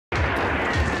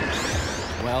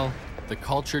Well, the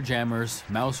culture jammers,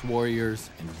 mouse warriors,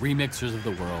 and remixers of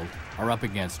the world are up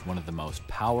against one of the most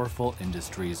powerful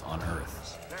industries on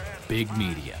Earth, big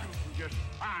media.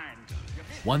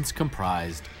 Once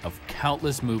comprised of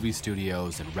countless movie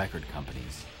studios and record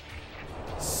companies,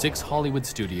 6 Hollywood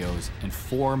studios and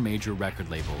 4 major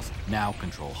record labels now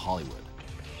control Hollywood.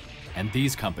 And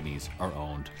these companies are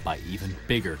owned by even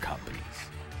bigger companies.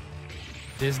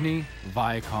 Disney,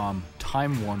 Viacom,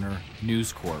 Time Warner,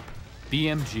 News Corp,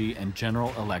 BMG, and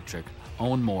General Electric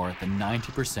own more than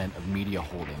 90% of media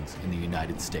holdings in the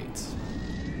United States.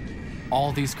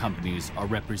 All these companies are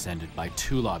represented by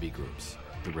 2 lobby groups,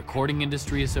 the Recording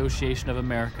Industry Association of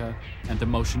America and the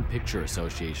Motion Picture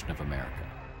Association of America.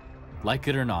 Like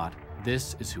it or not,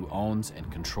 this is who owns and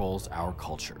controls our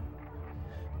culture.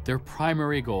 Their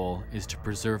primary goal is to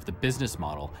preserve the business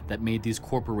model that made these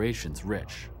corporations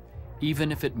rich,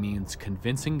 even if it means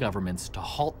convincing governments to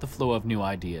halt the flow of new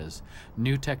ideas,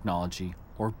 new technology,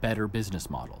 or better business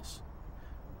models.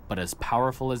 But as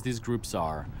powerful as these groups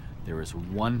are, there is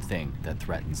one thing that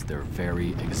threatens their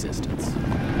very existence.